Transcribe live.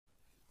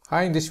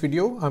Hi, in this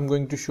video, I'm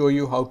going to show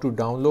you how to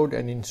download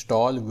and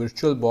install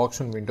VirtualBox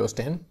on Windows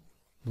 10.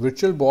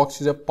 VirtualBox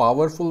is a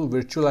powerful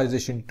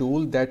virtualization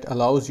tool that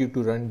allows you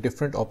to run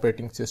different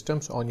operating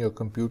systems on your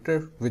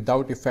computer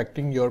without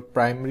affecting your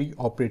primary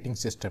operating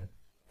system.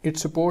 It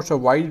supports a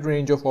wide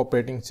range of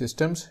operating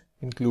systems,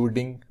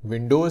 including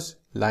Windows,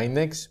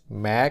 Linux,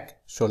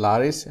 Mac,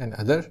 Solaris, and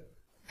other,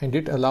 and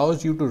it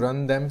allows you to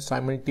run them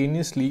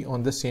simultaneously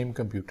on the same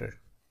computer.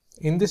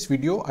 In this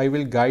video, I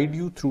will guide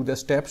you through the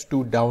steps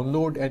to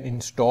download and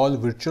install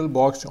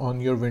VirtualBox on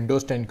your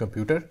Windows 10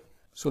 computer.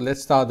 So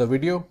let's start the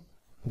video.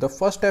 The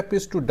first step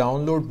is to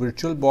download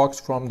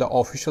VirtualBox from the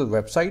official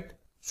website.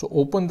 So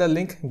open the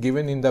link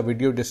given in the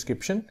video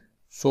description.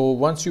 So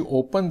once you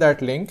open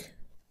that link,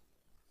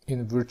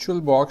 in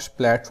VirtualBox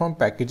platform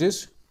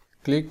packages,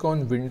 click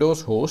on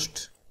Windows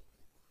hosts.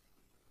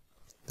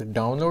 The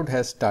download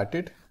has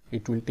started.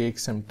 It will take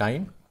some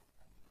time.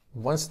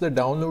 Once the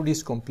download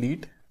is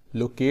complete,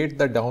 locate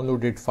the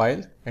downloaded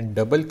file and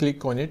double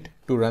click on it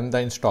to run the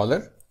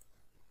installer.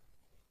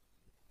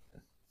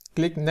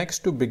 Click next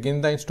to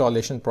begin the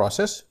installation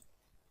process.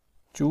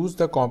 Choose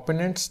the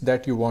components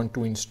that you want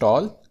to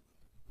install.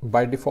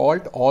 By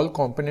default, all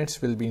components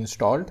will be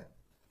installed.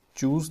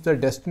 Choose the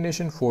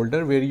destination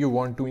folder where you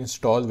want to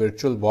install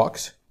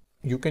VirtualBox.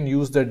 You can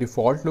use the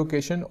default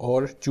location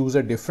or choose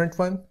a different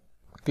one.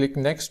 Click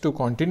next to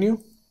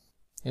continue.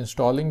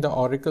 Installing the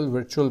Oracle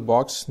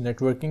VirtualBox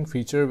networking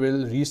feature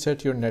will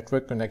reset your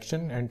network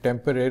connection and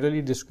temporarily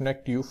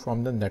disconnect you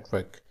from the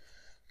network.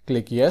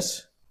 Click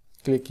yes.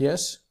 Click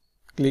yes.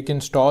 Click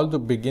install to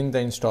begin the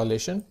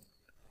installation.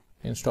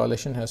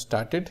 Installation has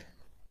started.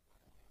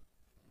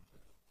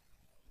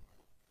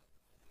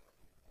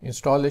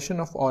 Installation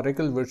of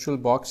Oracle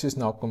VirtualBox is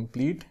now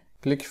complete.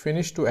 Click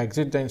finish to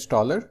exit the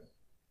installer.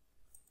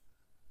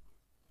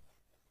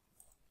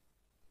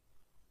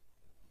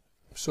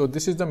 So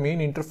this is the main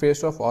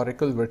interface of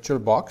Oracle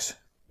VirtualBox.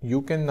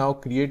 You can now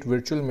create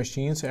virtual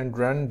machines and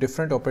run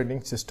different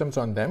operating systems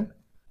on them.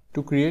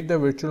 To create the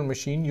virtual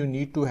machine, you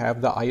need to have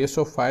the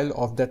ISO file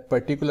of that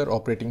particular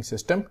operating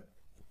system.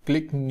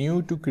 Click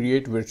New to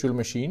create virtual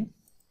machine.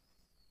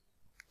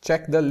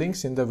 Check the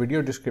links in the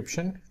video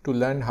description to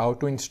learn how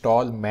to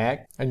install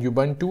Mac and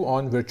Ubuntu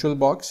on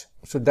VirtualBox.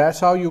 So that's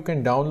how you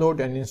can download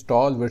and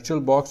install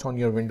VirtualBox on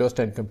your Windows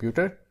 10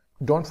 computer.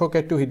 Don't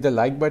forget to hit the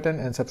like button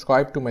and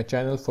subscribe to my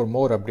channel for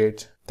more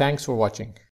updates. Thanks for watching.